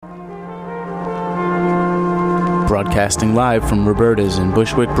Broadcasting live from Roberta's in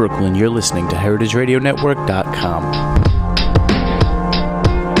Bushwick, Brooklyn, you're listening to HeritageRadioNetwork.com.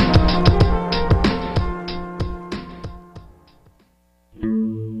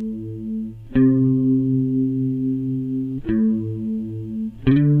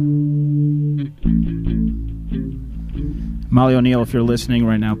 Molly O'Neill, if you're listening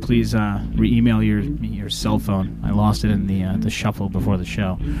right now, please re-email your cell phone. I lost it in the shuffle before the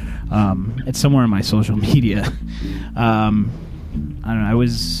show. It's somewhere in my social media. I don't know. I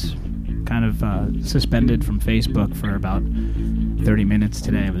was kind of suspended from Facebook for about 30 minutes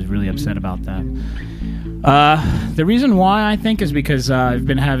today. I was really upset about that. The reason why, I think, is because I've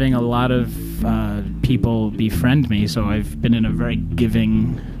been having a lot of people befriend me, so I've been in a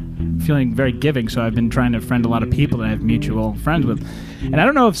feeling very giving, so I've been trying to friend a lot of people that I have mutual friends with. And I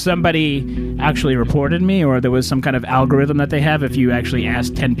don't know if somebody actually reported me or there was some kind of algorithm that they have. If you actually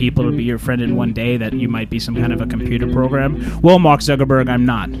ask 10 people to be your friend in one day, that you might be some kind of a computer program. Well, Mark Zuckerberg, I'm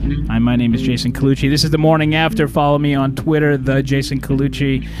not. My name is Jason Colucci. This is the morning after. Follow me on Twitter, the Jason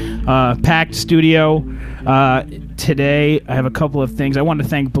Colucci. Packed studio. Today, I have a couple of things. I want to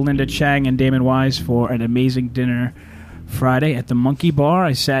thank Belinda Chang and Damon Wise for an amazing dinner Friday at the Monkey Bar.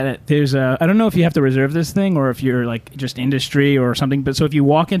 I sat at, I don't know if you have to reserve this thing or if you're like just industry or something, but so if you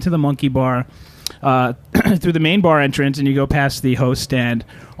walk into the Monkey Bar through the main bar entrance and you go past the host stand,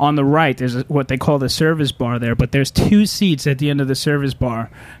 on the right there's what they call the service bar there, but there's 2 seats at the end of the service bar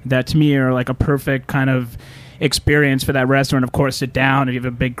that to me are like a perfect kind of experience for that restaurant. Of course, sit down if you have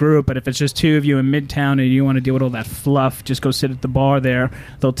a big group, but if it's just 2 of you in Midtown and you want to deal with all that fluff, just go sit at the bar there.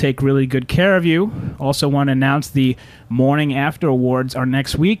 They'll take really good care of you. Also want to announce the Morning After Awards are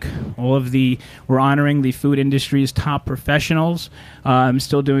next week. We're honoring the food industry's top professionals. I'm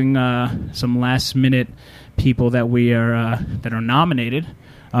still doing some last minute people that are nominated.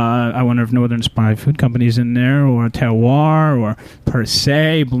 I wonder if Northern Spy Food Company's in there, or Terroir, or Per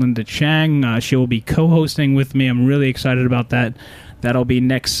Se, Belinda Chang. She will be co-hosting with me. I'm really excited about that. That'll be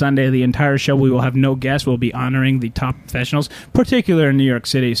next Sunday. The entire show, we will have no guests. We'll be honoring the top professionals, particularly in New York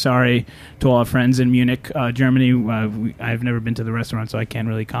City. Sorry to all our friends in Munich, Germany. I've never been to the restaurant, so I can't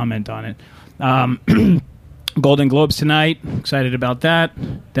really comment on it. Golden Globes tonight. Excited about that.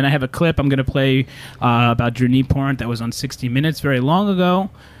 Then I have a clip I'm going to play about Drew Nieporn that was on 60 Minutes very long ago.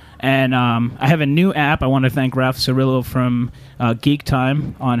 And I have a new app. I want to thank Ralph Cirillo from Geek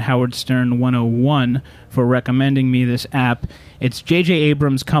Time on Howard Stern 101 for recommending me this app. It's J.J.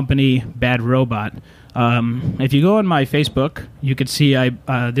 Abrams' company, Bad Robot. If you go on my Facebook, you could see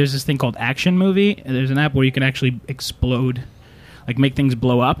there's this thing called Action Movie. There's an app where you can actually explode, like make things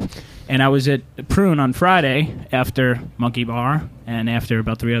blow up. And I was at Prune on Friday after Monkey Bar and after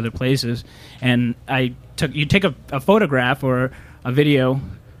about 3 other places, and you take a photograph or a video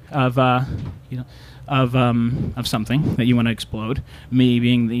of something that you want to explode. Me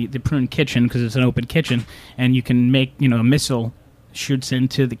being the Prune kitchen, because it's an open kitchen, and you can make a missile shoots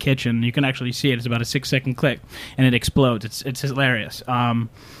into the kitchen. You can actually see it. It's about a 6-second clip, and it explodes. It's hilarious.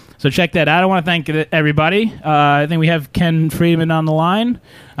 So check that out. I want to thank everybody. I think we have Ken Friedman on the line.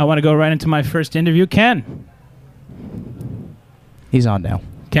 I want to go right into my first interview. Ken. He's on now.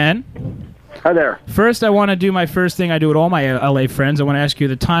 Ken. Hi there. First, I want to do my first thing I do with all my LA friends. I want to ask you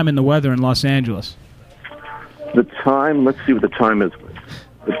the time and the weather in Los Angeles. The time, let's see what the time is.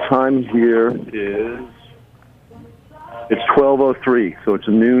 The time here is, it's 12:03, so it's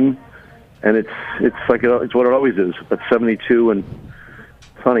noon, and it's what it always is. It's 72 and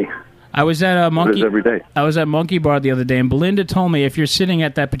sunny. I was at every day. I was at Monkey Bar the other day, and Belinda told me if you're sitting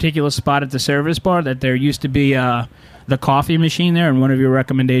at that particular spot at the service bar, that there used to be the coffee machine there, and one of your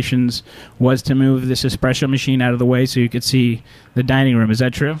recommendations was to move this espresso machine out of the way so you could see the dining room. Is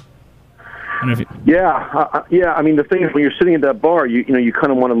that true? Yeah. I mean, the thing is, when you're sitting at that bar, you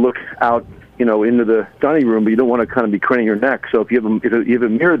kind of want to look out, into the dining room, but you don't want to kind of be craning your neck. So if you have a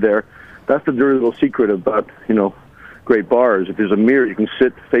mirror there, that's the dirty little secret about great bars. If there's a mirror, you can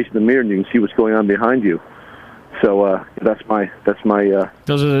sit facing the mirror and you can see what's going on behind you. So that's my.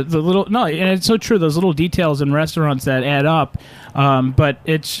 Those are the little and it's so true. Those little details in restaurants that add up. But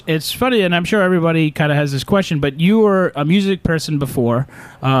it's funny, and I'm sure everybody kind of has this question. But you were a music person before,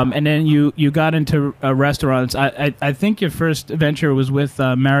 and then you got into restaurants. I think your first venture was with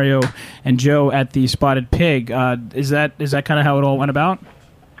Mario and Joe at the Spotted Pig. Is that kind of how it all went about?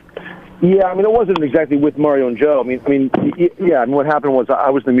 Yeah, I mean, it wasn't exactly with Mario and Joe. I mean, what happened was I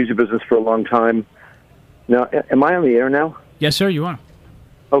was in the music business for a long time. Now, am I on the air now? Yes, sir, you are.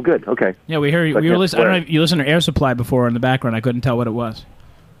 Oh, good. Okay. Yeah, we hear you. I don't know if you listened to Air Supply before in the background. I couldn't tell what it was.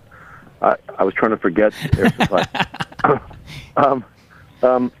 I was trying to forget Air Supply.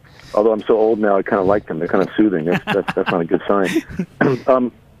 Although I'm so old now, I kind of like them. They're kind of soothing. That's not a good sign.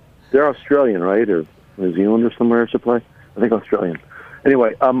 They're Australian, right, or New Zealand or somewhere? Supply? I think Australian.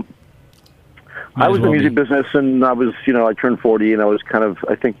 Anyway, I was in the music business, and I was, I turned 40, and I was kind of,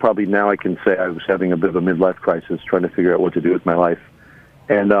 I think probably now I can say I was having a bit of a midlife crisis, trying to figure out what to do with my life.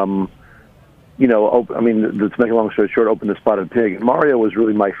 And, to make a long story short, opened the Spotted Pig. And Mario was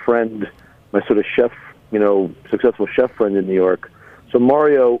really my friend, my sort of chef, successful chef friend in New York. So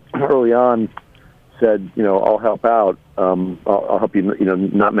Mario, early on, said, I'll help out. I'll help you,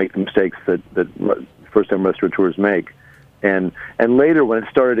 not make the mistakes that first-time restaurateurs make. And later, when it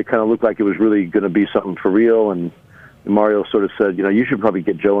started to kind of look like it was really going to be something for real, and Mario sort of said, you should probably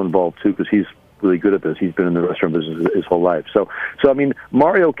get Joe involved too, because he's really good at this. He's been in the restaurant business his whole life. So I mean,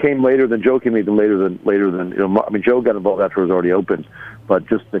 Mario came later than Joe came even later than Joe got involved after it was already open, but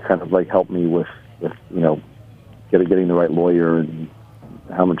just to kind of like help me with getting the right lawyer and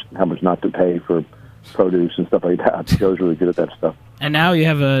how much not to pay for produce and stuff like that. Joe's really good at that stuff. And now you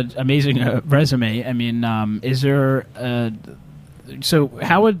have an amazing resume. I mean, is there... so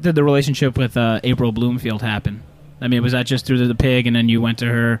how did the relationship with April Bloomfield happen? I mean, was that just through the Pig, and then you went to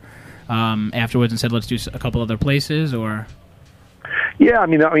her afterwards and said, let's do a couple other places, or...? Yeah, I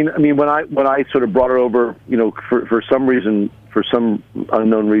mean, when I sort of brought her over, for some reason, for some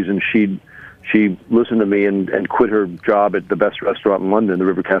unknown reason, she listened to me and quit her job at the best restaurant in London, the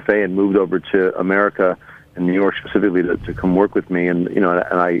River Cafe, and moved over to America in New York specifically to come work with me. And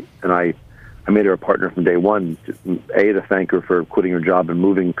I made her a partner from day one. To thank her for quitting her job and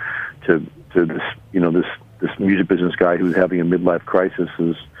moving to this music business guy who was having a midlife crisis,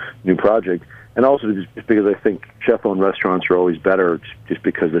 his new project. And also just because I think chef-owned restaurants are always better, just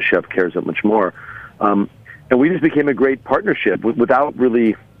because the chef cares that much more. And we just became a great partnership without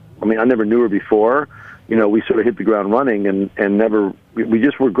really. I mean, I never knew her before. We sort of hit the ground running, and never. We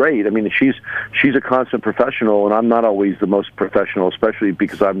just were great. I mean, she's a constant professional, and I'm not always the most professional, especially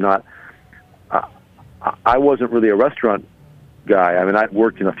because I'm not. I wasn't really a restaurant guy. I mean, I've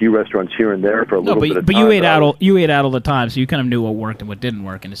worked in a few restaurants here and there for a little bit of time. But you ate out. You ate out all the time, so you kind of knew what worked and what didn't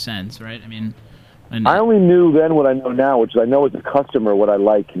work, in a sense, right? I mean. I only knew then what I know now, which is I know as a customer what I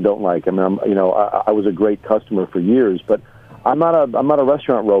like and don't like. I mean, I was a great customer for years, but I'm not a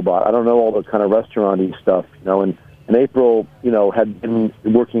restaurant robot. I don't know all the kind of restaurant-y stuff, And April, had been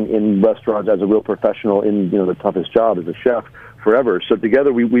working in restaurants as a real professional in, the toughest job as a chef forever. So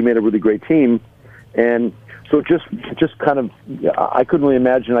together we made a really great team, and so just kind of, I couldn't really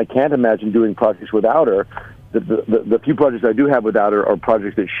imagine. I can't imagine doing projects without her. The few projects I do have without her are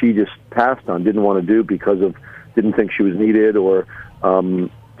projects that she just passed on, didn't want to do because of didn't think she was needed, or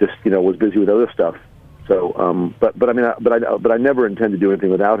was busy with other stuff. So, but I never intend to do anything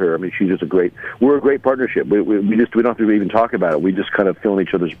without her. I mean, she's just we're a great partnership. We don't have to even talk about it. We just kind of fill in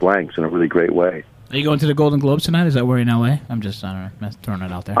each other's blanks in a really great way. Are you going to the Golden Globes tonight? Is that where you're in L.A.? I'm just throwing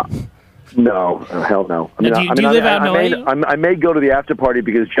it out there. No, hell no. Do you live out in L.A.? I may go to the after party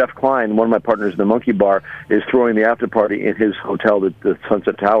because Jeff Klein, one of my partners in the Monkey Bar, is throwing the after party in his hotel, the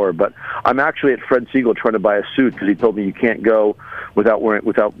Sunset Tower. But I'm actually at Fred Siegel trying to buy a suit because he told me you can't go without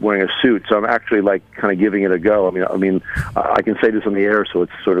wearing a suit. So I'm actually kind of giving it a go. I mean, I can say this on the air, so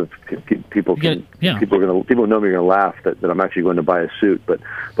it's sort of people who know me are going to laugh that I'm actually going to buy a suit. But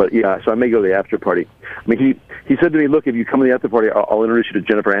yeah, so I may go to the after party. I mean, he said to me, look, if you come to the after party, I'll introduce you to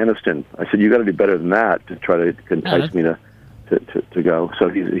Jennifer Aniston. I said, you got to do better than that to try to entice me to go. So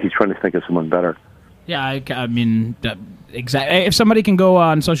he's trying to think of someone better. Yeah, I mean, exactly. If somebody can go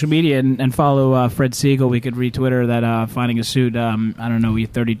on social media and follow Fred Siegel, we could retweet that finding a suit. I don't know,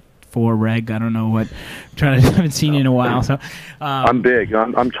 34 reg. I don't know what. I haven't seen you in a while. So I'm big.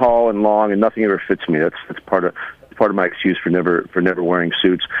 I'm tall and long, and nothing ever fits me. That's part of my excuse for never wearing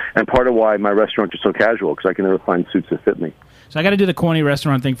suits, and part of why my restaurants are so casual, because I can never find suits that fit me. So I got to do the corny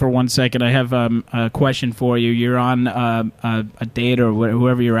restaurant thing for 1 second. I have a question for you. You're on a date or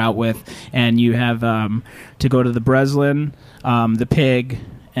whoever you're out with, and you have to go to the Breslin, the Pig,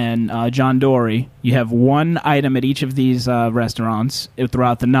 and John Dory. You have one item at each of these restaurants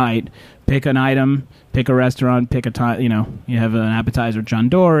throughout the night. Pick an item, pick a restaurant, pick a time. You have an appetizer, John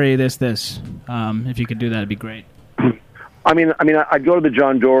Dory, this. If you could do that, it'd be great. I mean, I'd go to the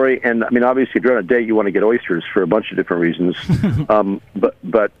John Dory, and I mean, obviously, if you're on a date, you want to get oysters for a bunch of different reasons,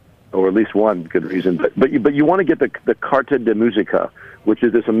 but or at least one good reason. But you want to get the Carta de Musica, which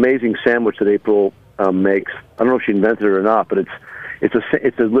is this amazing sandwich that April makes. I don't know if she invented it or not, but it's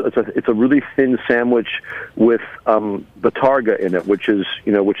a really thin sandwich with batarga in it, which is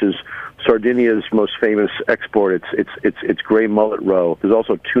Sardinia's most famous export. It's gray mullet roe. There's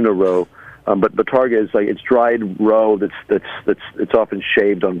also tuna roe But Targa is like it's dried roe that's often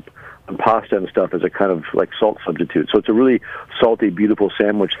shaved on pasta and stuff as a kind of like salt substitute. So it's a really salty, beautiful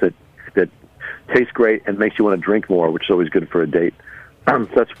sandwich that tastes great and makes you want to drink more, which is always good for a date. So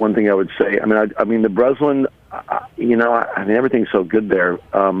that's one thing I would say. I mean the Breslin, everything's so good there.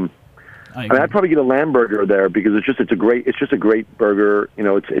 I'd probably get a lamb burger there because it's just a great burger.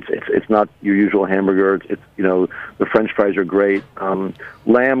 It's not your usual hamburger. It's the French fries are great.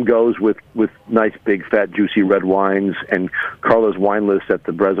 Lamb goes with nice big fat juicy red wines, and Carla's wine list at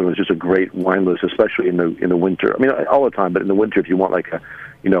the Breslin is just a great wine list, especially in the winter. I mean all the time, but in the winter if you want like a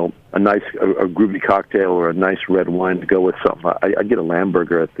nice a groovy cocktail or a nice red wine to go with something, I'd get a lamb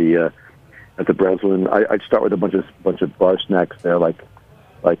burger at the Breslin. I'd start with a bunch of bar snacks there like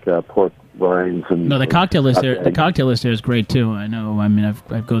pork rinds and the cocktail list there. The cocktail list there is great too. I know. I mean,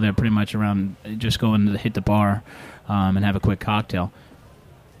 I go there pretty much around just going to hit the bar and have a quick cocktail.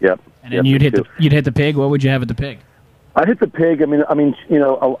 Yep. And then you'd hit the pig. What would you have at the pig? I'd hit the pig. I mean, a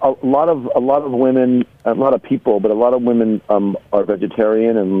lot of women, a lot of people, but a lot of women are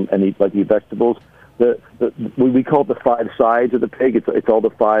vegetarian and eat vegetables. We call it the 5 sides of the pig. It's all the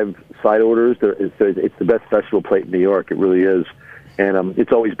 5 side orders. It's the best vegetable plate in New York. It really is. And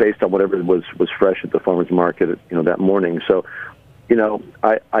it's always based on whatever was fresh at the farmer's market, that morning. So,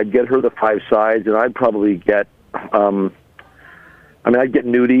 I'd get her the 5 sides, and I'd probably get, I'd get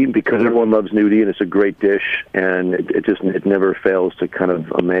nudie because everyone loves nudie, and it's a great dish, and it never fails to kind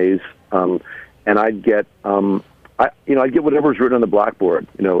of amaze. And I'd get, I'd get whatever's written on the blackboard,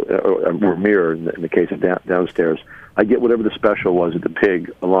 or mirror in the case of downstairs. I'd get whatever the special was at the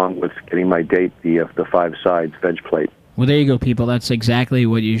pig, along with getting my date the 5 sides veg plate. Well, there you go, people. That's exactly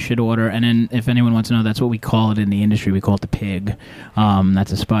what you should order. And then, if anyone wants to know, that's what we call it in the industry. We call it the pig.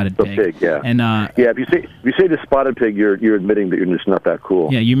 That's a spotted pig. The pig, yeah. And if you say the spotted pig, you're admitting that you're just not that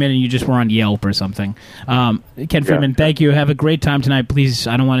cool. Yeah, you admitting you just were on Yelp or something. Ken Friedman, thank you. Have a great time tonight. Please,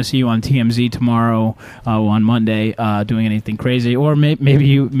 I don't want to see you on TMZ tomorrow on Monday doing anything crazy, or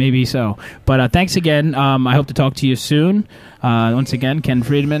maybe so. But thanks again. I hope to talk to you soon. Once again, Ken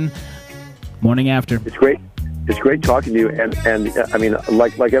Friedman. Morning After. It's great. It's great talking to you, and I mean,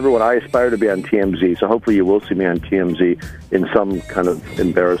 like everyone, I aspire to be on TMZ, so hopefully you will see me on TMZ in some kind of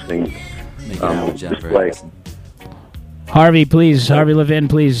embarrassing display. Harvey Levin,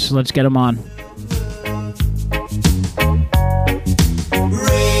 please, let's get him on.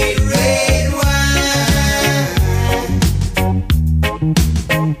 Red wine.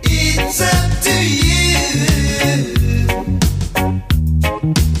 It's up to you.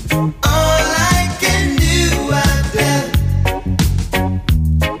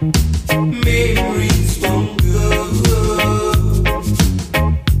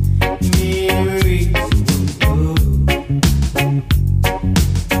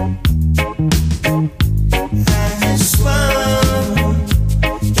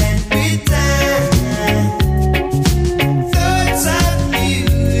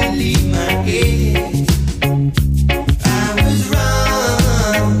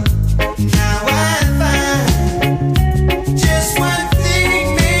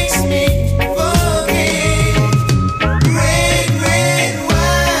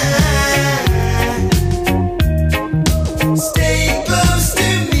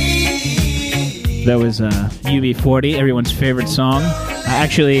 That was UB40, everyone's favorite song.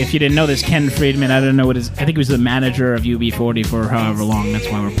 Actually, if you didn't know this, Ken Friedman, I don't know what his... I think he was the manager of UB40 for however long. That's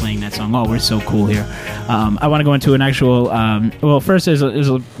why we're playing that song. Oh, we're so cool here. I want to go into an actual... first, there's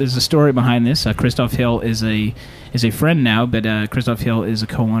a story behind this. Christoph Hill is a friend now, but Christoph Hill is a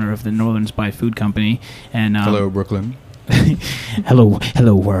co-owner of the Northern Spy Food Company. And hello, Brooklyn.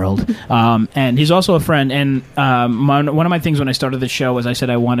 hello world. And he's also a friend, and one of my things when I started the show was I said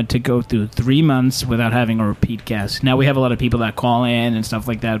I wanted to go through 3 months without having a repeat guest. Now we have a lot of people that call in and stuff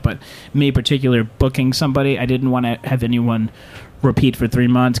like that, but me in particular, booking somebody, I didn't want to have anyone repeat for 3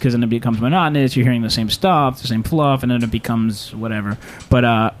 months because then it becomes monotonous. You're hearing the same stuff, the same fluff, and then it becomes whatever.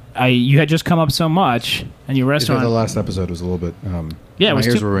 But you had just come up so much, and your restaurant. The last episode was a little bit. Yeah, my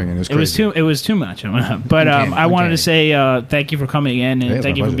ears were ringing. It was crazy. It was too much. But I wanted to say thank you for coming in, and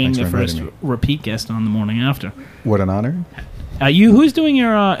thank you for being the first repeat guest on The Morning After. What an honor. Who's doing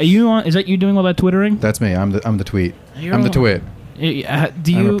your? Are you on? Is that you doing all that twittering? That's me. I'm the tweet. I'm the twit.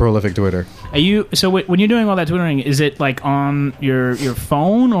 I'm a prolific Twitter. Are you when you're doing all that twittering? Is it like on your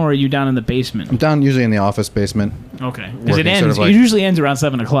phone, or are you down in the basement? I'm down usually in the office basement. Okay, because it working ends. sort of It usually ends around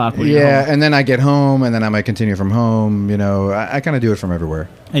 7 o'clock. When you're Yeah, home. and then I get home, and then I might continue from home. You know, I kind of do it from everywhere.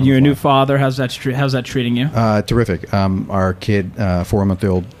 And you're a new father. How's that treating you? Terrific. Our kid,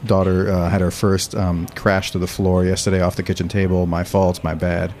 4-month-old daughter, had her first crash to the floor yesterday off the kitchen table. My fault, my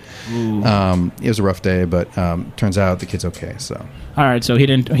bad. It was a rough day, but turns out the kid's okay. So, all right. So he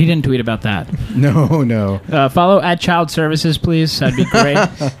didn't tweet about that. No. Follow at Child Services, please. That'd be great.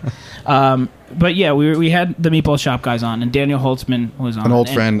 But yeah, we had the Meatball Shop guys on, and Daniel Holtzman was on. An old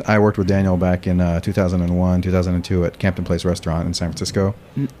friend. I worked with Daniel back in 2001, 2002 at Campton Place Restaurant in San Francisco.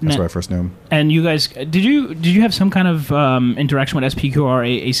 That's where I first knew him. And you guys, did you have some kind of interaction with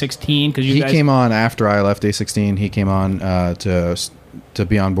SPQR A16? Because he came on after I left A16. He came on to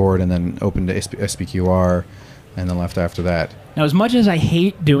be on board, and then opened SPQR, and then left after that. Now, as much as I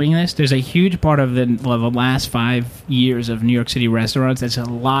hate doing this, there's a huge part of the last 5 years of New York City restaurants that's a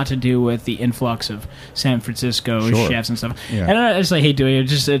lot to do with the influx of San Francisco chefs and stuff. Yeah. And I just hate doing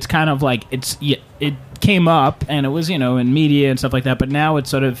it. It's kind of like it came up, and it was in media and stuff like that. But now it's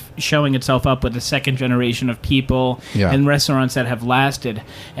sort of showing itself up with the second generation of people and restaurants that have lasted.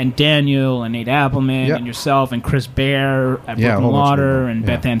 And Daniel and Nate Appleman and yourself and Chris Bear at Brooklyn Water and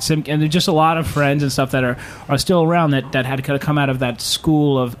Beth Ann Simkin, and there's just a lot of friends and stuff that are still around that had to come out of that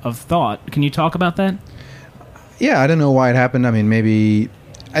school of thought. Can you talk about that? Yeah, I don't know why it happened. I mean, maybe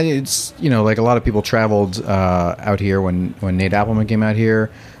it's like a lot of people traveled out here when Nate Appleman came out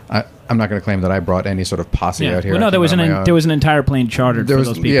here. I'm not going to claim that I brought any sort of posse out here. Well, no, there was an entire plane chartered for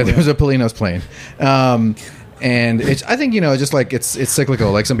those people. Yeah, there was a Polinos plane. And I think just like it's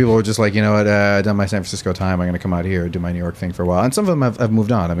cyclical. Like some people were just like, I've done my San Francisco time. I'm going to come out here, do my New York thing for a while. And some of them have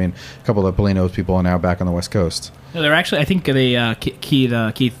moved on. I mean, a couple of Polinos people are now back on the West Coast. No, they're actually. I think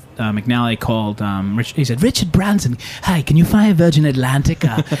Keith McNally called. He said, "Richard Branson, hi, can you fly Virgin Atlantic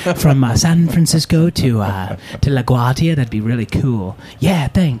from San Francisco to LaGuardia? That'd be really cool." Yeah,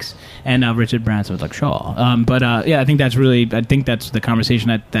 thanks. And Richard Branson was like, "Sure." I think that's the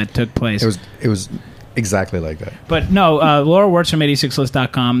conversation that took place. It was exactly like that. But no, Laura works from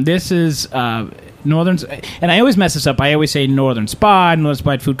 86list.com. This is Northern, and I always mess this up. I always say Northern Spy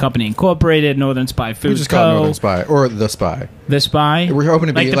Food Company Incorporated, Northern Spy Food Co. We just call it Northern Spy or The Spy. The Spy? We're hoping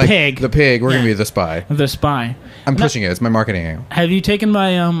to be the pig. The pig. We're going to be The Spy. The Spy. I'm pushing it. It's my marketing angle. Have you taken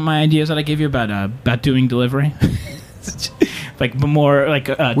my ideas that I gave you about doing delivery? Like more like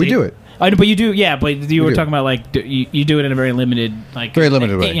we do it. But you do, yeah. But you were talking about like you do it in a very limited, very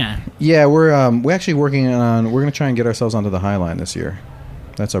limited way. Yeah. We're actually working on. We're going to try and get ourselves onto the High Line this year.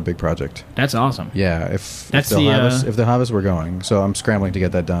 That's our big project. That's awesome. Yeah, if they'll have us, we're going. So I'm scrambling to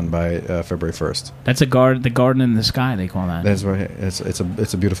get that done by February 1st. That's the garden in the sky, they call that. That's right. It's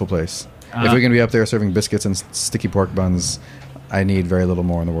a beautiful place. If we're going to be up there serving biscuits and sticky pork buns, I need very little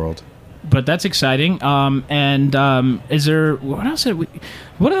more in the world. But that's exciting. Is there what else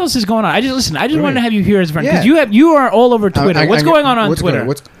is going on? I just wanted to have you here as a friend because you are all over Twitter. What's going on Twitter?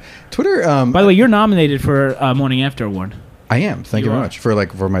 Twitter? By the way, you're nominated for a Morning After Award. I am. Thank you very much for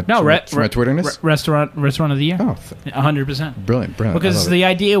my Twitterness. Restaurant of the year. Oh, 100%. Brilliant. Because the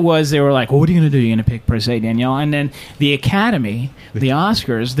idea was they were like, well, what are you going to do? You're going to pick per se, Danielle, and then the Academy, the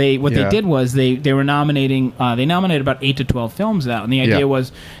Oscars. They did was they were nominating. They nominated about 8 to 12 films out, and the idea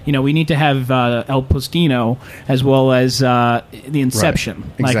was, we need to have El Postino as well as The Inception. Right.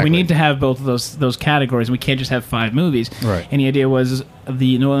 Exactly. Like we need to have both of those categories. We can't just have 5 movies. Right. And the idea was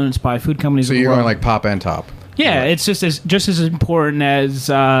the Northern Spy Food Companies. So you're going like pop and top. Yeah, it's just as important as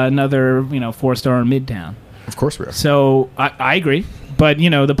another 4-star in Midtown. Of course we are. So I agree, but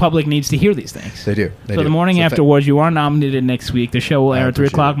the public needs to hear these things. They do. The morning afterwards, you are nominated next week. The show will air at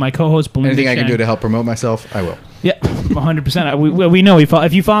 3:00. My co-host Belinda. Anything I can do to help promote myself, I will. Yeah, 100%. We know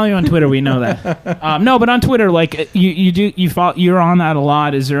if you follow me on Twitter, we know that. No, but on Twitter, like you're on that a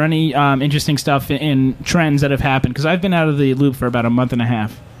lot. Is there any interesting stuff in trends that have happened? Because I've been out of the loop for about a month and a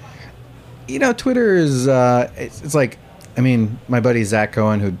half. Twitter is it's like, I mean, my buddy Zach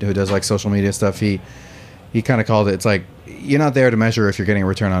Cohen, who does like social media stuff, he kind of called it, it's like, you're not there to measure if you're getting a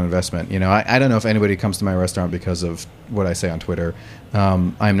return on investment. I don't know if anybody comes to my restaurant because of what I say on Twitter.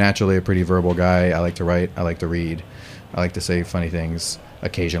 I'm naturally a pretty verbal guy. I like to write. I like to read. I like to say funny things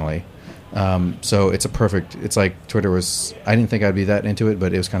occasionally. So it's like Twitter was, I didn't think I'd be that into it,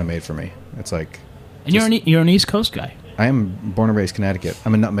 but it was kind of made for me. It's like... And you're an East Coast guy. I am born and raised Connecticut.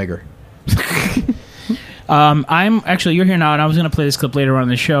 I'm a nutmegger. I'm actually, you're here now, and I was going to play this clip later on in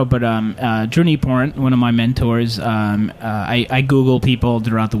the show, but Drew Nieporn, one of my mentors, I Google people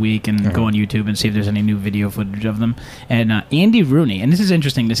throughout the week and go on YouTube and see if there's any new video footage of them. And Andy Rooney, and this is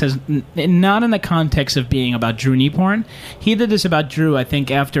interesting, this is not in the context of being about Drew Nieporn. He did this about Drew, I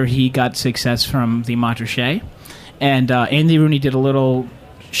think, after he got success from the Montrachet. And Andy Rooney did a little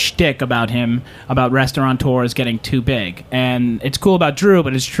shtick about him, about restaurateurs getting too big. And it's cool about Drew,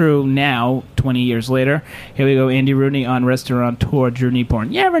 but it's true now, 20 years later. Here we go, Andy Rooney on restaurateur Drew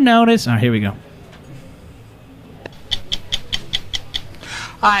Nieporn. You ever notice? Oh, here we go.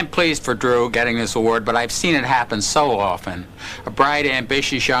 I'm pleased for Drew getting this award, but I've seen it happen so often. A bright,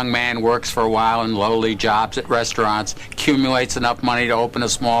 ambitious young man works for a while in lowly jobs at restaurants, accumulates enough money to open a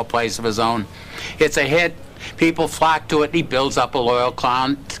small place of his own. It's a hit. People flock to it, and he builds up a loyal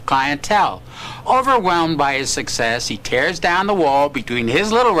clientele. Overwhelmed by his success, he tears down the wall between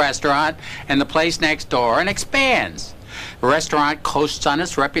his little restaurant and the place next door and expands. The restaurant coasts on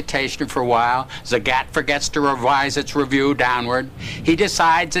its reputation for a while. Zagat forgets to revise its review downward. He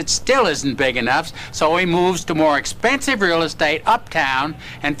decides it still isn't big enough, so he moves to more expensive real estate uptown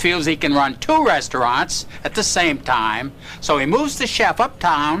and feels he can run 2 restaurants at the same time. So he moves the chef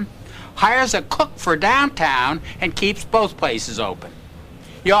uptown, hires a cook for downtown, and keeps both places open.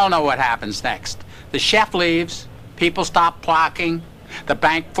 You all know what happens next. The chef leaves, people stop flocking, the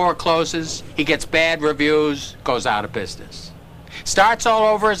bank forecloses, he gets bad reviews, goes out of business. Starts all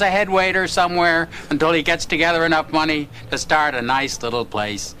over as a head waiter somewhere until he gets together enough money to start a nice little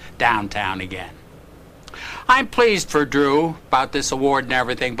place downtown again. I'm pleased for Drew about this award and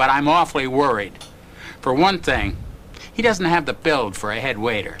everything, but I'm awfully worried. For one thing, he doesn't have the build for a head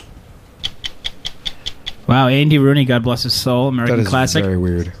waiter. Wow, Andy Rooney, God bless his soul, American classic. That is very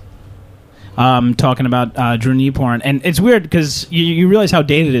weird. Talking about Drew Nieporn. And it's weird because you realize how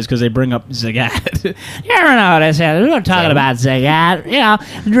dated it is because they bring up Zagat. You ever know what I said? We were talking about Zagat. You know,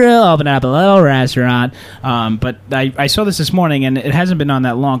 Drew opened up a little restaurant. But I saw this morning, and it hasn't been on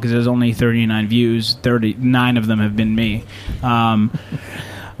that long because there's only 39 views. 39 of them have been me. We're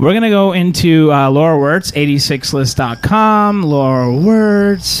going to go into Laura Wirtz, 86list.com. Laura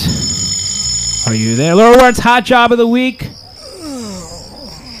Wirtz. Are you there? Laura Wirtz, hot job of the week.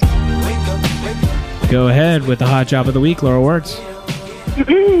 Go ahead with the hot job of the week, Laura Wirtz.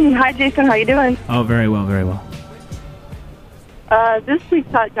 Hi, Jason. How you doing? Oh, very well, very well. This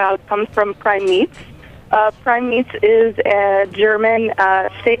week's hot job comes from Prime Meats. Prime Meats is a German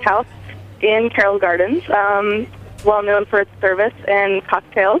steakhouse in Carroll Gardens, well known for its service and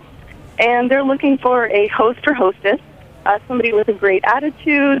cocktails. And they're looking for a host or hostess, somebody with a great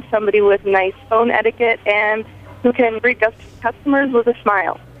attitude, somebody with nice phone etiquette, and who can greet customers with a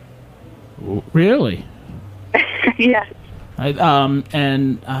smile. Really? Yes.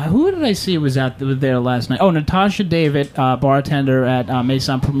 Who did I see was there last night? Oh, Natasha David, bartender at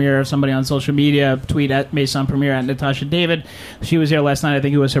Maison Premier. Somebody on social media, tweet at Maison Premier at Natasha David. She was here last night. I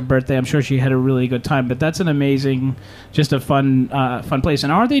think it was her birthday. I'm sure she had a really good time. But that's an amazing, just a fun place.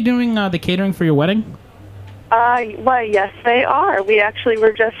 And are they doing the catering for your wedding? Well, yes, they are. We actually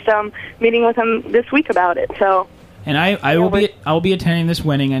were just meeting with them this week about it. So. And I will be attending this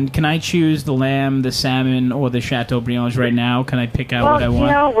wedding. And can I choose the lamb, the salmon, or the Chateaubriand right now? Can I pick out what I want?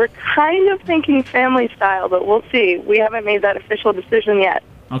 Well, we're kind of thinking family style, but we'll see. We haven't made that official decision yet.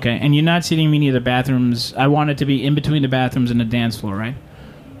 Okay, and you're not seating me near the bathrooms. I want it to be in between the bathrooms and the dance floor, right?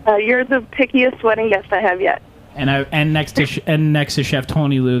 You're the pickiest wedding guest I have yet. And next to Chef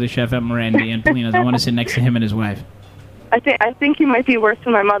Tony Lou, the chef at Morandi and Polina's. I want to sit next to him and his wife. I think you might be worse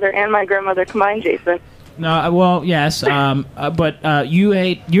than my mother and my grandmother combined, Jason. No, well, yes, but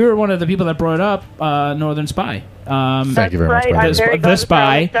you're one of the people that brought up Northern Spy. Thank you very much. I'm very the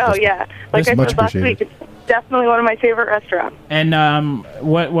Spy. So yeah, like I said last week, it's definitely one of my favorite restaurants. And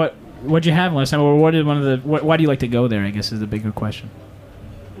what'd you have last time, or why do you like to go there? I guess is the bigger question.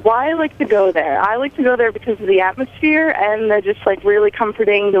 Why I like to go there? I like to go there because of the atmosphere and the just like really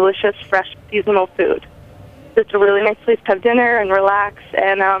comforting, delicious, fresh, seasonal food. It's a really nice place to have dinner and relax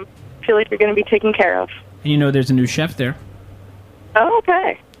and feel like you're going to be taken care of. And you know there's a new chef there. Oh,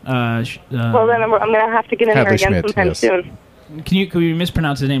 okay. Well, then I'm going to have to get in there again sometime soon. Can you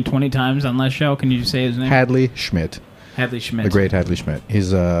mispronounce his name 20 times on last show? Can you say his name? Hadley Schmidt. Hadley Schmidt. The great Hadley Schmidt.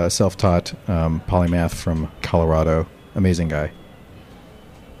 He's a self-taught polymath from Colorado. Amazing guy.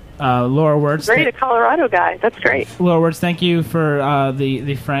 Laura Wirtz. Great, a Colorado guy. That's great. Laura Wirtz, thank you for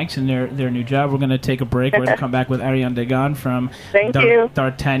the Franks and their new job. We're going to take a break. We're going to come back with Ariane Daguin from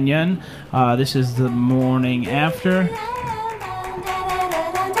D'Artagnan. This is the morning after.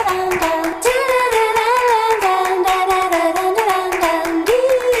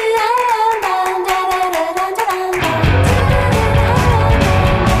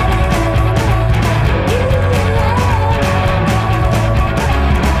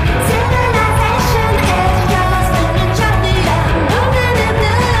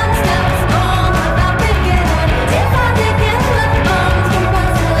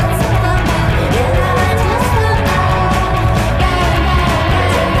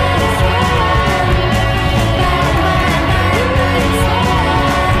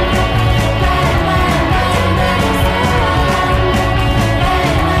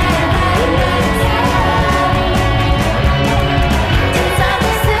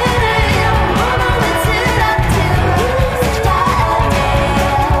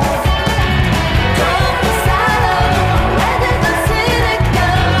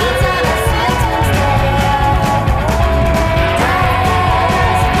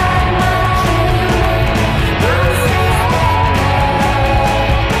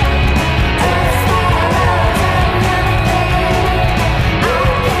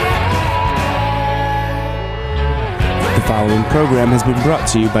 following program has been brought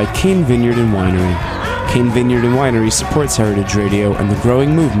to you by Cane Vineyard and Winery. Cane Vineyard and Winery supports Heritage Radio and the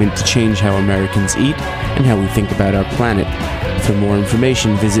growing movement to change how Americans eat and how we think about our planet. For more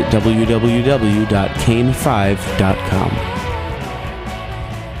information, visit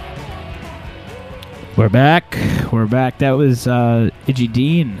www.cane5.com. We're back. That was Iggy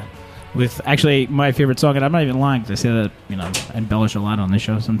Dean with actually my favorite song, and I'm not even lying because I say that, I embellish a lot on this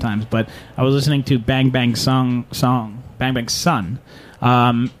show sometimes, but I was listening to Bang Bang Sun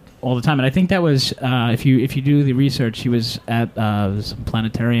all the time, and I think that was if you do the research, he was at some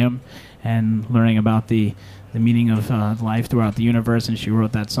planetarium and learning about the meaning of life throughout the universe, and she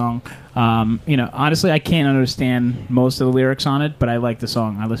wrote that song. Honestly, I can't understand most of the lyrics on it, but I like the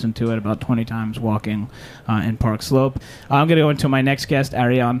song. I listened to it about 20 times walking in Park Slope. I'm going to go into my next guest,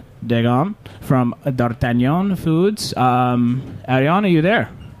 Ariane Daguin from D'Artagnan Foods. Ariane, are you there?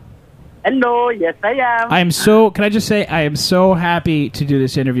 Hello, yes I am. Can I just say, I am so happy to do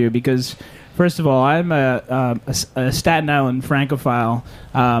this interview because, first of all, I'm a Staten Island Francophile,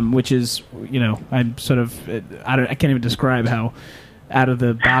 which is, I'm sort of, I can't even describe how out of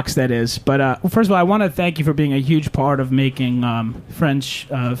the box that is. But first of all, I want to thank you for being a huge part of making French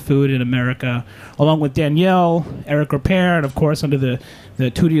food in America, along with Danielle, Eric Repair, and of course under the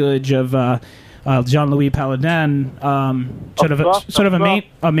tutelage of Jean-Louis Paladin, sort of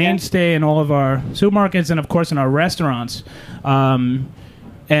a mainstay in all of our supermarkets and of course in our restaurants.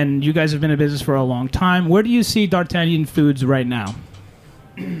 And you guys have been in business for a long time. Where do you see D'Artagnan Foods right now?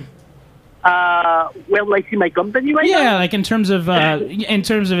 Where do I see my company right now? Yeah, like in terms of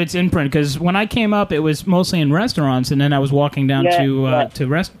its imprint. Because when I came up, it was mostly in restaurants, and then I was walking down to. No,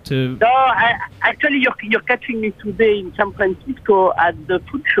 actually, you're catching me today in San Francisco at the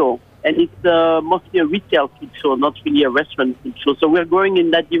food show, and it's mostly a retail food show, not really a restaurant food show. So we're going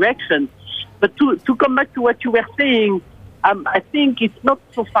in that direction. But to come back to what you were saying. I think it's not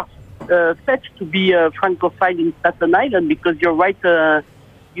so far-fetched to be a Francophile in Staten Island because you're right.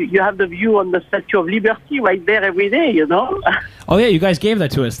 You have the view on the Statue of Liberty right there every day. Oh yeah, you guys gave that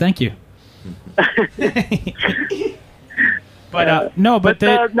to us. Thank you. I'm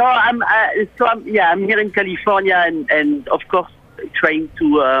here in California and of course trying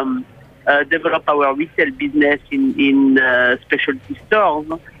to develop our retail business in specialty stores,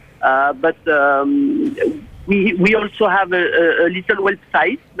 but. We also have a little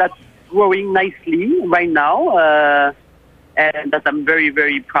website that's growing nicely right now, and that I'm very,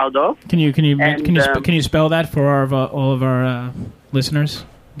 very proud of. Can you spell that for all of our listeners?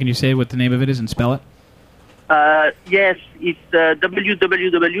 Can you say what the name of it is and spell it? Yes, it's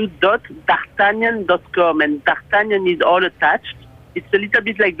www.d'artagnan.com, and D'Artagnan is all attached. It's a little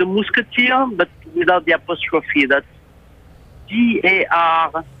bit like the Musketeer, but without the apostrophe. That's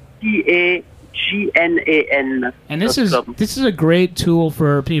D'Artagnan. And this is a great tool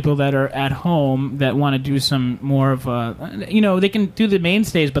for people that are at home that want to do some more of they can do the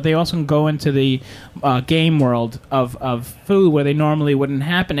mainstays, but they also can go into the game world of food where they normally wouldn't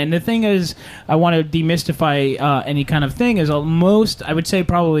happen. And the thing is, I want to demystify any kind of thing. Is most, I would say,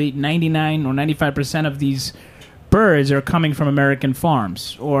 probably 99 or 95% of these birds are coming from American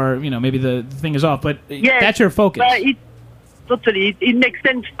farms, or maybe the thing is off, but that's your focus. Totally, it makes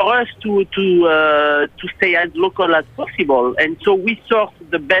sense for us to stay as local as possible, and so we source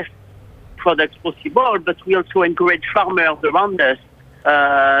the best products possible. But we also encourage farmers around us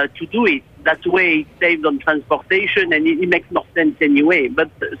to do it. That way, it saves on transportation, and it makes more sense anyway.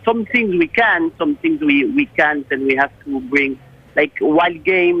 But some things we can, some things we can't, and we have to bring, like wild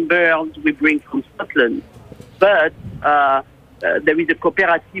game birds, we bring from Scotland. But there is a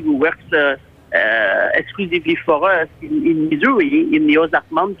cooperative who works. Exclusively for us in Missouri, in the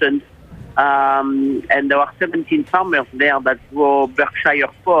Ozark Mountains, and there are 17 farmers there that grow Berkshire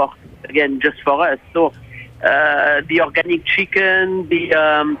pork, again, just for us. So the organic chicken,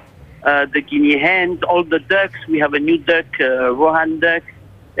 the guinea hens, all the ducks, we have a new duck, Rohan duck,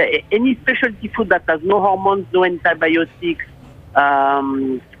 any specialty food that has no hormones, no antibiotics,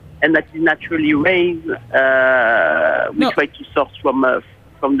 and that is naturally raised, we try to source from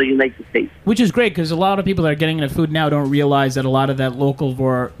the United States. Which is great, because a lot of people that are getting into food now don't realize that a lot of that local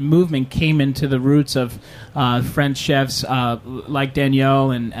movement came into the roots of French chefs like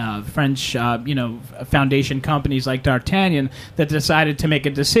Danielle and French foundation companies like D'Artagnan that decided to make a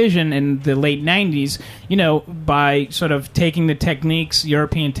decision in the late 90s, by sort of taking the techniques,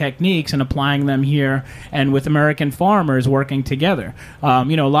 European techniques, and applying them here, and with American farmers working together. A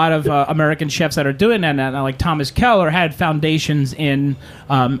lot of American chefs that are doing that now, like Thomas Keller, had foundations in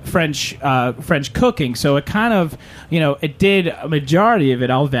French cooking. So it kind of, it did a majority of it.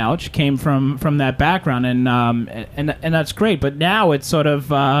 I'll vouch came from that background, and that's great. But now it's sort of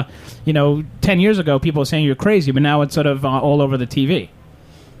 10 years ago people were saying you're crazy, but now it's sort of all over the TV.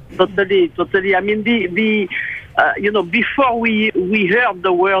 Totally. I mean, before we heard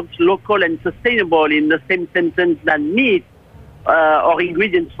the words local and sustainable in the same sentence than meat or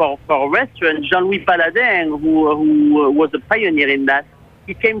ingredients for a restaurant, Jean-Louis Paladin, who was a pioneer in that,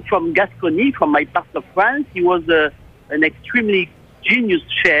 he came from Gascony, from my part of France. He was an extremely genius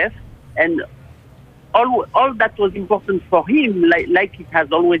chef, and all that was important for him, like it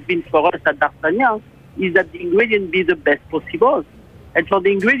has always been for us at D'Artagnan, is that the ingredients be the best possible. And for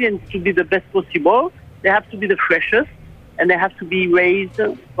the ingredients to be the best possible, they have to be the freshest, and they have to be raised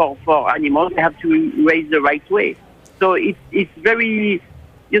for animals. They have to be raised the right way. So it's very,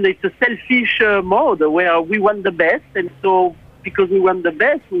 it's a selfish mode where we want the best, and so because we want the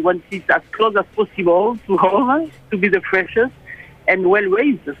best, we want it as close as possible to home, to be the freshest and well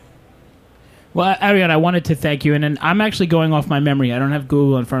raised. Well, Ariane, I wanted to thank you, and then I'm actually going off my memory. I don't have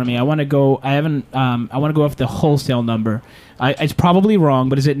Google in front of me. I want to go. I want to go off the wholesale number. It's probably wrong,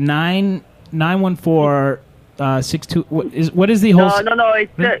 but is it 914 62? What is the wholesale? No.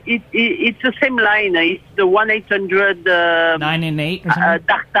 It's the same line. It's the 1-800 988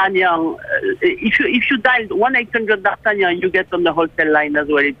 D'Artagnan. If you dial 1-800 D'Artagnan, you get on the wholesale line as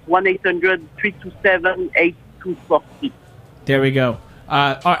well. It's 1-800-327-8240. There we go.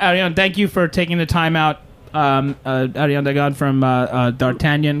 Ariane, thank you for taking the time out. Ariane Daguin from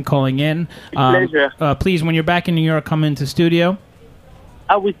D'Artagnan calling in. Pleasure. Please, when you're back in New York, come into studio.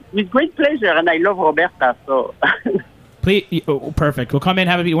 With great pleasure, and I love Roberta. So, please, perfect. We'll come in.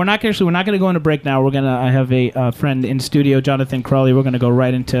 We're not going to go into break now. I have a friend in studio, Jonathan Crawley. We're going to go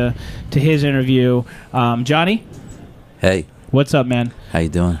right into his interview. Johnny. Hey. What's up, man? How you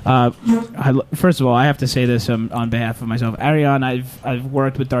doing? First of all, I have to say this on behalf of myself. Ariane, I've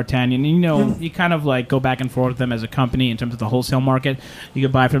worked with D'Artagnan. You kind of like go back and forth with them as a company in terms of the wholesale market. You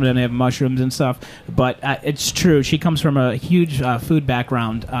can buy from them. They have mushrooms and stuff. But it's true. She comes from a huge food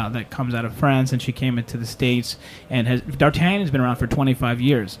background that comes out of France, and she came into the States. And D'Artagnan has been around for 25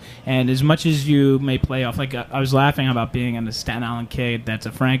 years. And as much as you may play off, like I was laughing about being in the Staten Island Kid that's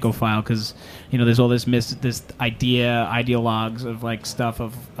a Francophile because there's all this ideologues of like stuff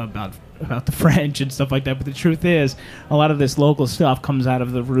about the French and stuff like that, but the truth is a lot of this local stuff comes out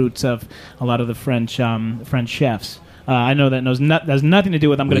of the roots of a lot of the French chefs. I know that has nothing to do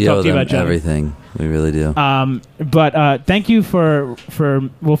with I'm going to talk to you about Johnny. Everything. We really do. But thank you for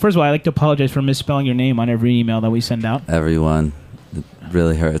well, first of all, I'd like to apologize for misspelling your name on every email that we send out. Everyone. It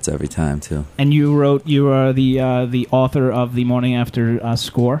really hurts every time too. And you are the author of the Morning After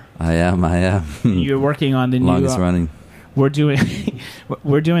score. I am. You're working on the longest running. We're doing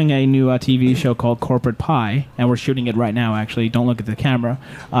a new TV show called Corporate Pie, and we're shooting it right now. Actually, don't look at the camera.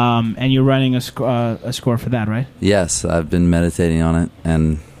 And you're writing a score for that, right? Yes, I've been meditating on it,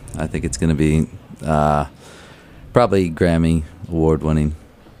 and I think it's going to be probably Grammy award winning.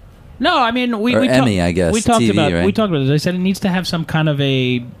 No, I mean Emmy, I guess. We talked TV, about right? this. I said it needs to have some kind of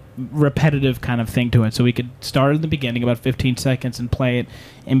a repetitive kind of thing to it, so we could start at the beginning, about 15 seconds, and play it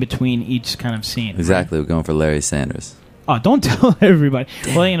in between each kind of scene. Exactly, right? We're going for Larry Sanders. Oh, don't tell everybody.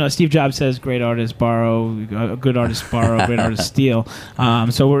 Well, Steve Jobs says great artists borrow, good artists borrow, great artists steal.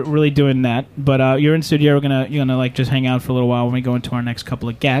 So we're really doing that. But you're in studio. You're gonna like just hang out for a little while when we go into our next couple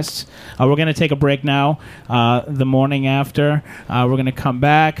of guests. We're gonna take a break now. The morning after, we're gonna come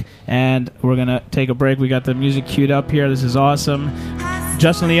back and we're gonna take a break. We got the music queued up here. This is awesome.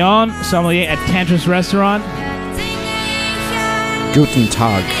 Justin Leon, sommelier at Tantris Restaurant. Guten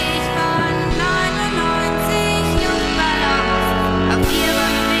Tag.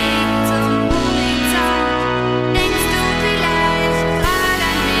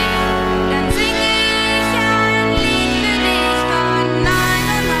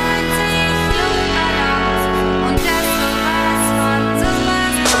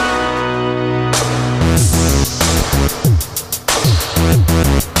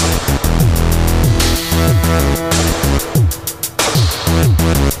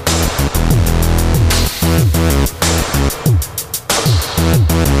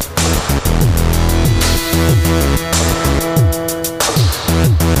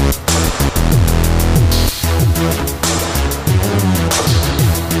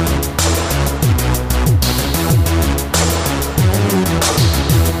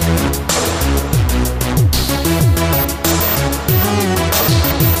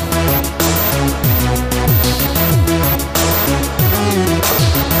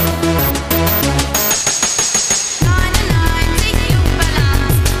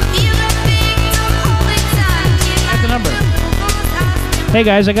 Hey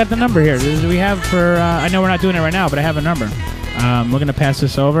guys, I got the number here. We have for. I know we're not doing it right now, but I have a number. We're gonna pass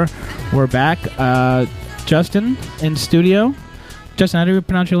this over. We're back. Justin in studio. Justin, how do you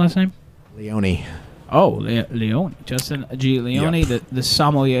pronounce your last name? Leone. Oh, Leone. Justin G. Leone, Yep. the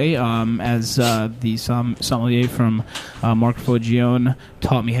sommelier, as the sommelier from Mark Foggione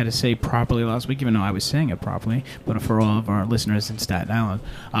taught me how to say properly last week, even though I was saying it properly, but for all of our listeners in Staten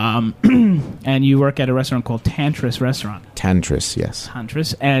Island. And you work at a restaurant called Tantris Restaurant. Tantris, yes.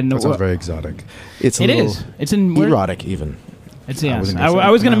 Tantris. And That sounds very exotic. It's a it little is. It's in where- erotic, even. It's yes. I I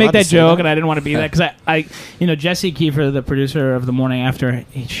was going to make that joke, and I didn't want to be Yeah. that because Jessie Kiefer, the producer of The Morning After,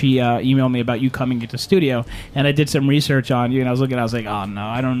 she emailed me about you coming into the studio, and I did some research on you, and I was looking, I was like, oh no,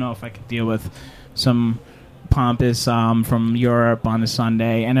 I don't know if I could deal with some pompous from Europe on a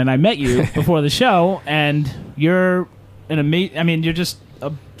Sunday, and then I met you before the show, and you're an amazing. I mean, you're just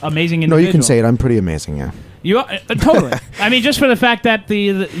an amazing No, individual. you can say it. I'm pretty amazing, yeah. You are, totally. I mean, just for the fact that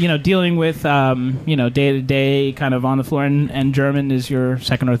the dealing with day to day kind of on the floor, and German is your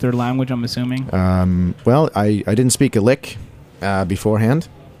second or third language, I'm assuming. Well, I didn't speak a lick beforehand,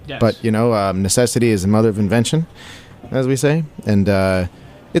 Yes. but necessity is the mother of invention, as we say, and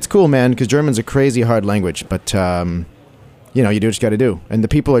it's cool, man, because German's a crazy hard language, but you do what you got to do, and the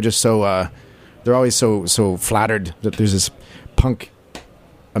people are just so they're always so flattered that there's this punk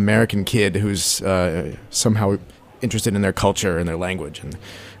American kid who's somehow interested in their culture and their language, and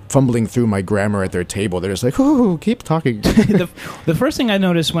fumbling through my grammar at their table, they're just like, "Ooh, keep talking." The first thing I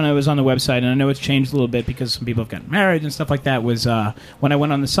noticed when I was on the website, and I know it's changed a little bit because some people have gotten married and stuff like that, was when I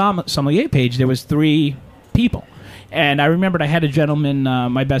went on the sommelier page, there was 3 people. And I remembered I had a gentleman,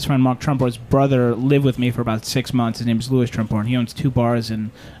 my best friend Mark Trumport's brother, live with me for about 6 months. His name is Louis Trumport. He owns 2 bars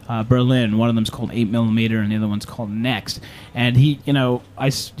in Berlin. One of them's called 8mm, and the other one's called Next. And he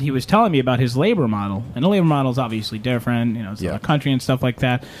was telling me about his labor model, and the labor model is obviously different. It's another country and stuff like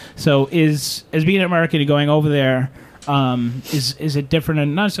that. So is being an American and going over there, is it different?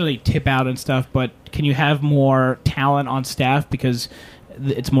 And not necessarily tip out and stuff, but can you have more talent on staff because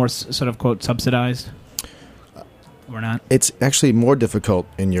it's more sort of quote subsidized? Or not? It's actually more difficult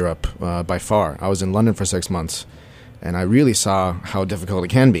in Europe by far. I was in London for 6 months, and I really saw how difficult it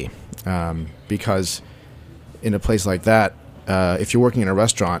can be. Because in a place like that, if you're working in a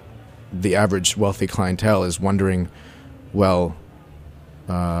restaurant, the average wealthy clientele is wondering, well,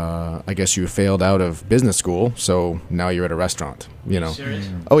 I guess you failed out of business school, so now you're at a restaurant. Serious?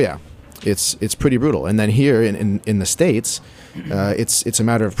 Oh yeah, it's pretty brutal. And then here in the States, it's a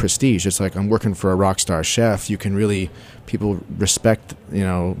matter of prestige. It's like I'm working for a rock star chef. You can really, people respect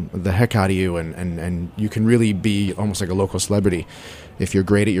the heck out of you, and you can really be almost like a local celebrity if you're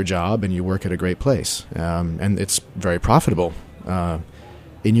great at your job and you work at a great place, and it's very profitable.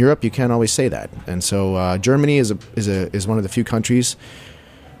 In Europe, you can't always say that, and so Germany is one of the few countries,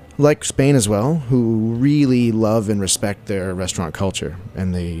 like Spain as well, who really love and respect their restaurant culture.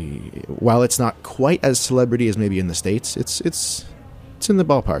 And while it's not quite as celebrity as maybe in the States, it's in the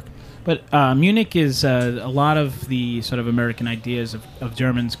ballpark. But Munich is a lot of the sort of American ideas of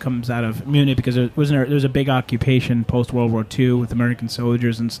Germans comes out of Munich because there was a big occupation post World War II with American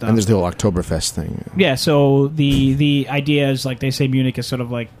soldiers and stuff. And there's the whole Oktoberfest thing. Yeah, so the idea is like they say Munich is sort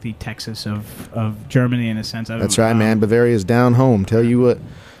of like the Texas of Germany in a sense. That's right, man. Bavaria's down home. Tell you what.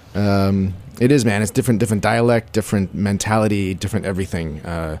 It is, man. It's different dialect, different mentality, different everything,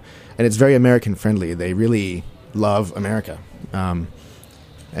 and it's very American friendly. They really love America, and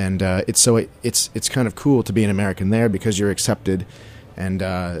it's kind of cool to be an American there because you're accepted, and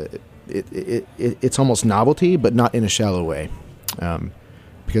it's almost novelty, but not in a shallow way,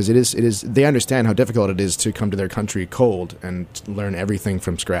 because it is. They understand how difficult it is to come to their country cold and learn everything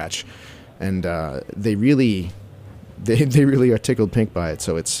from scratch, and they really are tickled pink by it.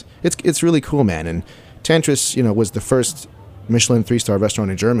 So it's really cool, man. And Tantris, was the first Michelin 3-star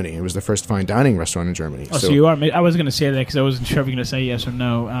restaurant in Germany. It was the first fine dining restaurant in Germany. Oh, so you are. I was going to say that because I wasn't sure if you were going to say yes or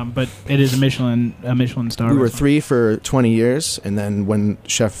no. But it is a Michelin star. We were restaurant. 3 for 20 years, and then when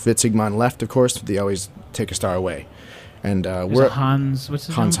Chef Witzigmann left, of course, they always take a star away. And we're Hans. What's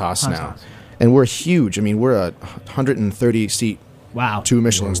his Hans name? Haas Hans now, Haas. and we're huge. I mean, we're a 130-seat. Wow. 2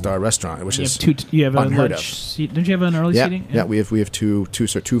 Michelin star restaurant, which is you have unheard a of. seat. Didn't you have an early seating? Yeah, we have two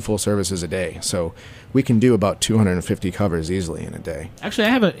full services a day, so we can do about 250 covers easily in a day. Actually,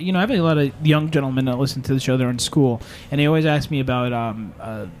 I have a lot of young gentlemen that listen to the show. They're in school, and they always ask me about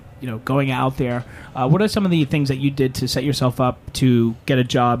going out there. What are some of the things that you did to set yourself up to get a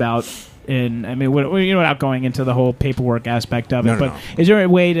job out? Without going into the whole paperwork aspect of it, No. is there a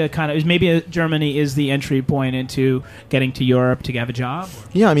way to kind of Germany is the entry point into getting to Europe to have a job?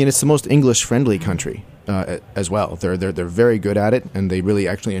 Yeah, I mean, it's the most English-friendly country. as well. They're very good at it, and they really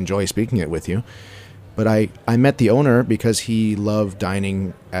actually enjoy speaking it with you. But I met the owner because he loved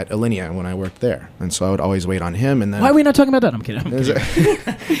dining at Alinea when I worked there, and so I would always wait on him. And then why are we not talking about that? I'm kidding.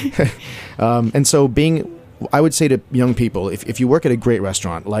 And so I would say to young people, if you work at a great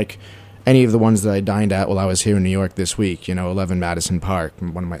restaurant, like any of the ones that I dined at while I was here in New York this week, 11 Madison Park,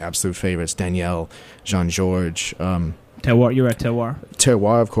 one of my absolute favorites, Danielle, Jean-Georges. Terroir, you were at Terroir?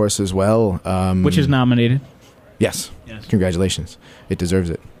 Terroir, of course, as well. Which is nominated. Yes. Congratulations. It deserves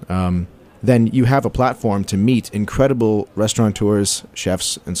it. Then you have a platform to meet incredible restaurateurs,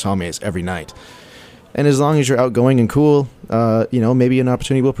 chefs, and sommeliers every night. And as long as you're outgoing and cool, maybe an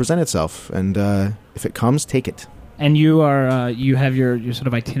opportunity will present itself. And if it comes, take it. And you are you have your sort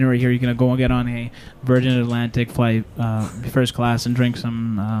of itinerary here. You're going to go and get on a Virgin Atlantic flight, first class, and drink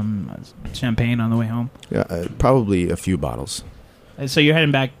some champagne on the way home. Yeah, probably a few bottles. So you're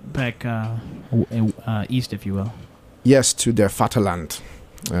heading back east, if you will. Yes, to der Vaterland.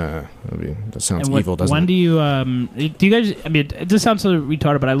 That sounds evil, doesn't it? When do you guys? I mean, it just sounds so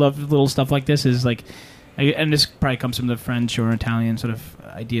retarded, but I love little stuff like this. Is like, and this probably comes from the French or Italian sort of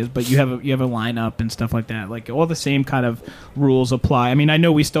ideas, but you have a lineup and stuff like that. Like all the same kind of rules apply. I mean, I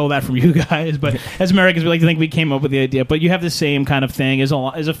know we stole that from you guys, but as Americans, we like to think we came up with the idea. But you have the same kind of thing as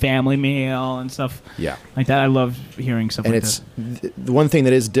a family meal and stuff. Yeah, like that. I love hearing stuff. And like it's that. The one thing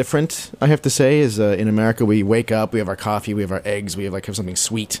that is different, I have to say, is in America we wake up, we have our coffee, we have our eggs, we have something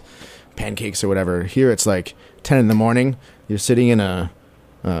sweet, pancakes or whatever. Here it's like 10 in the morning. You're sitting in a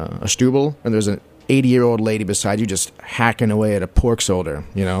stubel, and there's an 80-year-old lady beside you just hacking away at a pork shoulder,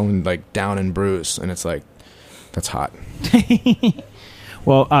 and like down and bruised, and it's like, that's hot.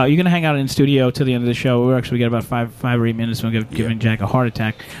 Well, you're going to hang out in studio till the end of the show. We're actually got about five or 8 minutes. We're giving Jack a heart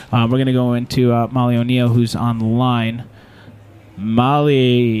attack. We're going to go into Molly O'Neill, who's on the line.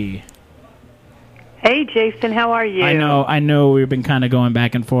 Molly. Hey, Jason, how are you? I know. We've been kind of going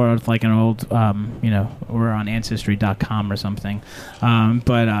back and forth like an old, we're on Ancestry.com or something.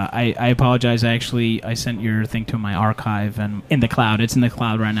 But I apologize. I sent your thing to my archive and in the cloud. It's in the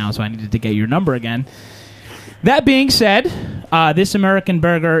cloud right now, so I needed to get your number again. That being said, This American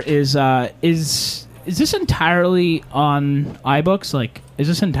Burger is this entirely on iBooks? Like, is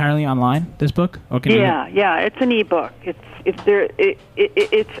this entirely online? This book? Or can yeah, it's an ebook.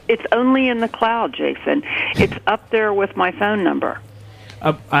 It's only in the cloud, Jason. It's up there with my phone number.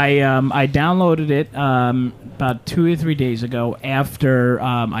 I downloaded it about 2 or 3 days ago after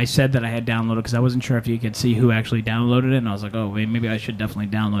I said that I had downloaded it because I wasn't sure if you could see who actually downloaded it, and I was like, oh, maybe I should definitely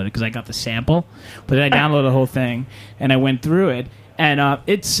download it because I got the sample. But then I downloaded the whole thing, and I went through it. And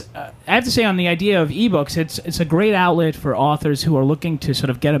it's I have to say, on the idea of ebooks, it's a great outlet for authors who are looking to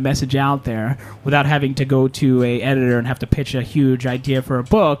sort of get a message out there without having to go to a editor and have to pitch a huge idea for a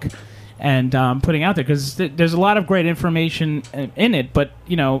book and putting out there, because there's a lot of great information in it. But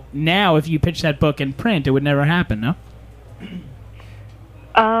now if you pitch that book in print, it would never happen. No.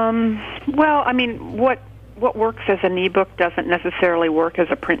 Well, I mean, what works as an ebook doesn't necessarily work as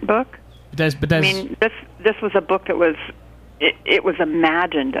a print book. But I mean, this was a book that was. It was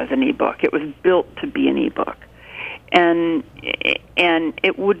imagined as an ebook. It was built to be an ebook, and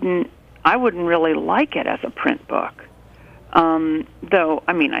it wouldn't. I wouldn't really like it as a print book. Though,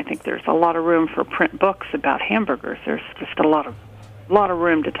 I mean, I think there's a lot of room for print books about hamburgers. There's just a lot of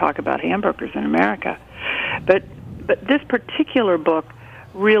room to talk about hamburgers in America. But this particular book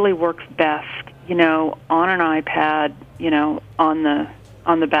really works best, on an iPad,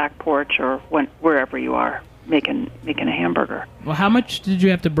 on the back porch or wherever you are. Making a hamburger. Well, how much did you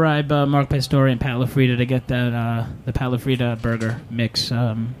have to bribe Mark Pastore and Pat LaFrieda to get that the Pat LaFrieda burger mix?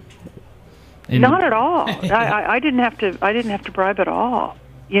 Not at all. I didn't have to bribe at all.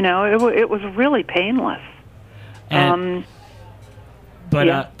 It was really painless.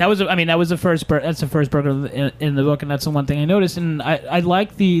 But that was the first. That's the first burger in the book, and that's the one thing I noticed. And I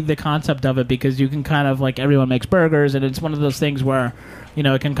like the concept of it because you can kind of like everyone makes burgers, and it's one of those things where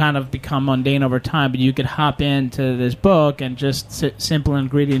it can kind of become mundane over time. But you could hop into this book and just simple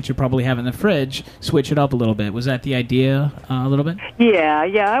ingredients you probably have in the fridge, switch it up a little bit. Was that the idea a little bit? Yeah.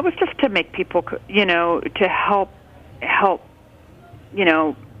 It was just to make people, to help,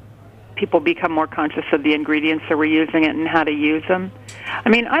 people become more conscious of the ingredients that we're using it and how to use them. I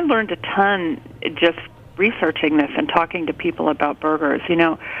mean, I learned a ton just researching this and talking to people about burgers.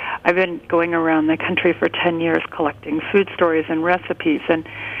 I've been going around the country for 10 years collecting food stories and recipes,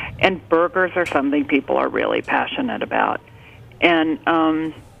 and burgers are something people are really passionate about. And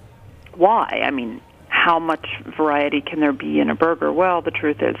why? I mean, how much variety can there be in a burger? Well, the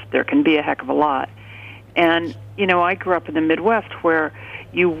truth is there can be a heck of a lot. And, I grew up in the Midwest where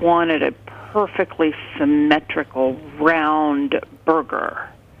you wanted a perfectly symmetrical, round burger.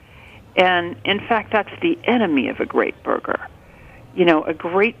 And, in fact, that's the enemy of a great burger. You know, a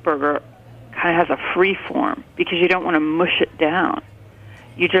great burger kind of has a free form because you don't want to mush it down.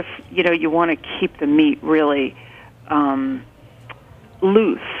 You just, you know, you want to keep the meat really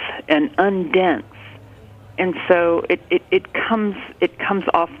loose and undense. And so it comes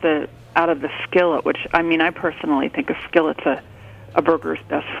off out of the skillet, which, I mean, I personally think a skillet's a burger's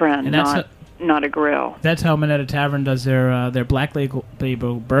best friend, And that's not a grill. That's how Minetta Tavern does their Black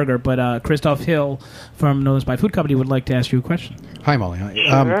Label burger. But Christoph Hill from Notice by Food Company would like to ask you a question. Hi, Molly.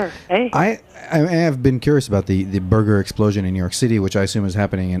 Sure. Hey. I have been curious about the burger explosion in New York City, which I assume is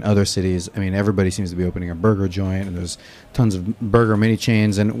happening in other cities. I mean, everybody seems to be opening a burger joint, and there's tons of burger mini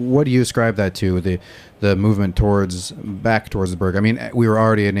chains. And what do you ascribe that to, the movement back towards the burger? I mean, we were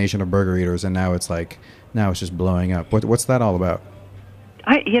already a nation of burger eaters, and now it's just blowing up. What's that all about?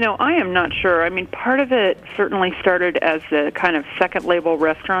 I am not sure. I mean, part of it certainly started as the kind of second label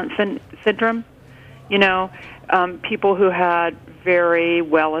restaurant syndrome. You know, people who had very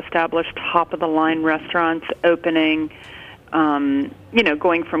well-established top-of-the-line restaurants opening,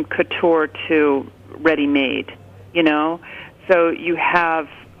 going from couture to ready-made, you know. So you have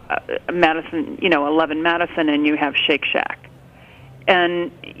Madison, 11 Madison, and you have Shake Shack.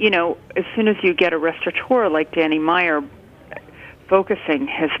 And, you know, as soon as you get a restaurateur like Danny Meyer focusing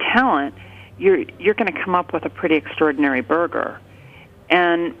his talent, you're going to come up with a pretty extraordinary burger.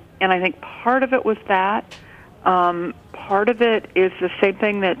 And I think part of it was that. Part of it is the same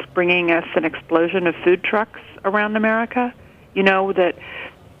thing that's bringing us an explosion of food trucks around America. You know, that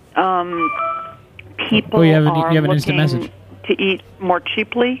people you have are an instant message. looking to eat more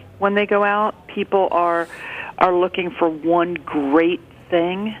cheaply when they go out. People are looking for one great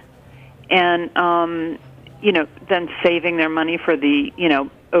thing, and then saving their money for the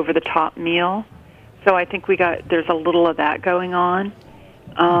over-the-top meal. So I think there's a little of that going on,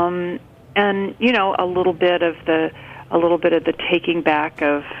 and a little bit of the taking back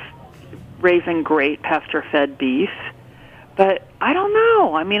of raising great pasture-fed beef. But I don't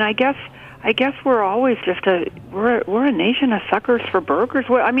know. I mean, I guess we're always just we're a nation of suckers for burgers.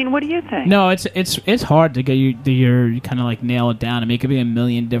 What do you think? No, it's hard to get your kind of like nail it down. I mean, it could be a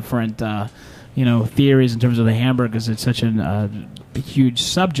million different theories in terms of the hamburgers. It's such a huge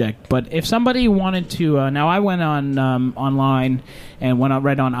subject. But if somebody wanted to, now I went on online and went on,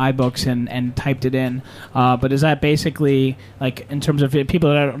 read on iBooks and typed it in. But is that basically like in terms of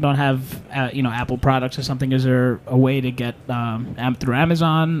people that don't have Apple products or something? Is there a way to get through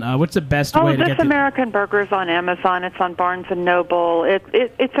Amazon? What's the best way to get? This American Burger's on Amazon. It's on Barnes and Noble.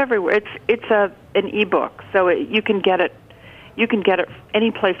 It's everywhere. It's an ebook, so you can get it. You can get it any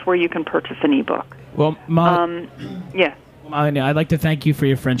place where you can purchase an ebook. Well, yeah. I'd like to thank you for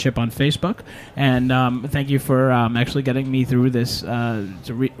your friendship on Facebook, and thank you for actually getting me through this,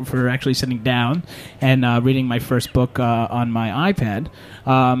 for actually sitting down and reading my first book on my iPad.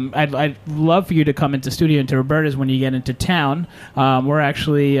 I'd love for you to come into studio into Roberta's when you get into town. We're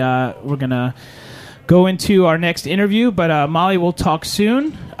going to go into our next interview, but Molly, we'll talk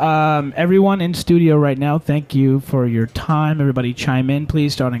soon. Everyone in studio right now, thank you for your time. Everybody chime in,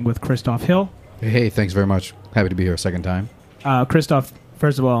 please, starting with Christoph Hill. Hey, thanks very much. Happy to be here a second time. Christoph,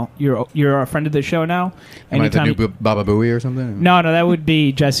 first of all, you're a friend of the show now. Am I the new Baba Booey or something? No, that would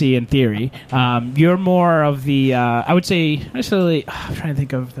be Jesse in theory. You're more of the, I would say, necessarily, I'm trying to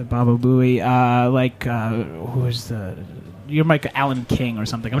think of the Baba Booey, who is the... You're like Alan King or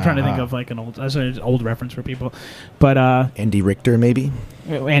something. I'm trying to think of like an old reference for people, but Andy Richter, maybe.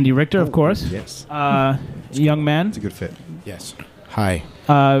 Andy Richter, of course. Yes. Young man. It's a good fit. Yes. Hi.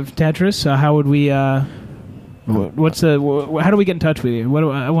 Tetris. How would we? How do we get in touch with you?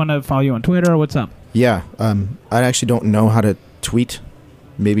 I want to follow you on Twitter. What's up? Yeah. I actually don't know how to tweet.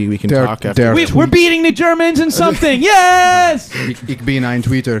 Maybe we can talk after. We're beating the Germans in something. Yes! Ich bin ein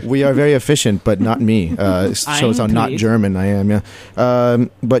Tweeter. We are very efficient, but not me. It shows how not German I am, yeah.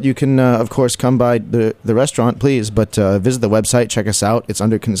 But you can, of course, come by the restaurant, please. But visit the website, check us out. It's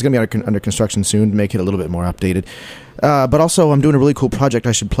going to be under construction soon to make it a little bit more updated. But also, I'm doing a really cool project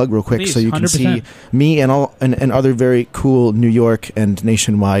I should plug real quick, please, so you can 100%. see me and other very cool New York and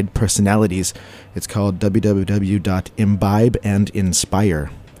nationwide personalities. It's called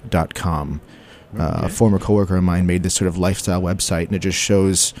www.imbibeandinspire.com. A former coworker of mine made this sort of lifestyle website, and it just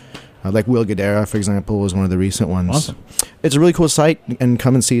shows, like Will Guidara, for example, was one of the recent ones. Awesome. It's a really cool site, and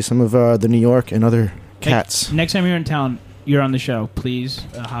come and see some of the New York and other cats. Next time you're in town, you're on the show. Please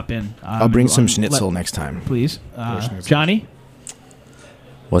hop in. I'll bring some schnitzel next time. Please. Johnny?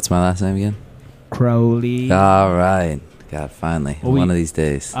 What's my last name again? Crowley. All right. God, finally. Well, one of these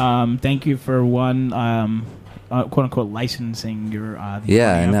days. Thank you for quote-unquote licensing your the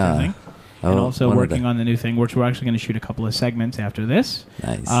Yeah, I Morning know. After thing. And Oh, also one of working the- on the new thing, which we're actually going to shoot a couple of segments after this.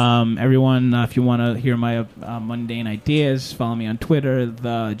 Nice. Everyone, if you want to hear my mundane ideas, follow me on Twitter,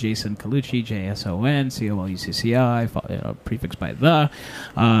 the Jason Colucci, JSON, prefix by the.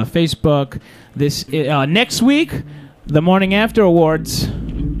 Facebook. This next week, the Morning After Awards.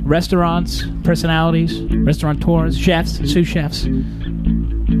 Restaurants, personalities, restaurateurs, chefs, sous chefs,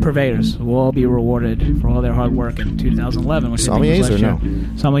 purveyors will all be rewarded for all their hard work in 2011. Which Sommeliers or no?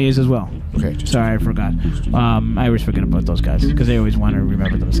 Sommeliers as well. Okay. Sorry, I forgot. I always forget about those guys because they always want to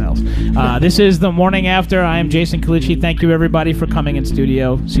remember themselves. This is the Morning After. I am Jason Colucci. Thank you, everybody, for coming in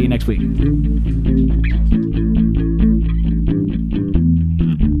studio. See you next week.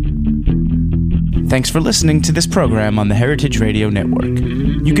 Thanks for listening to this program on the Heritage Radio Network.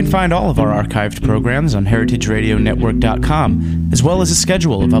 You can find all of our archived programs on heritageradionetwork.com, as well as a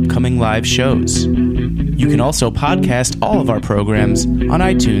schedule of upcoming live shows. You can also podcast all of our programs on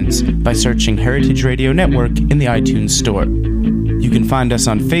iTunes by searching Heritage Radio Network in the iTunes Store. You can find us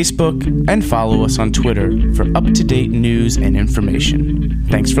on Facebook and follow us on Twitter for up-to-date news and information.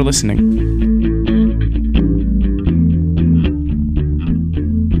 Thanks for listening.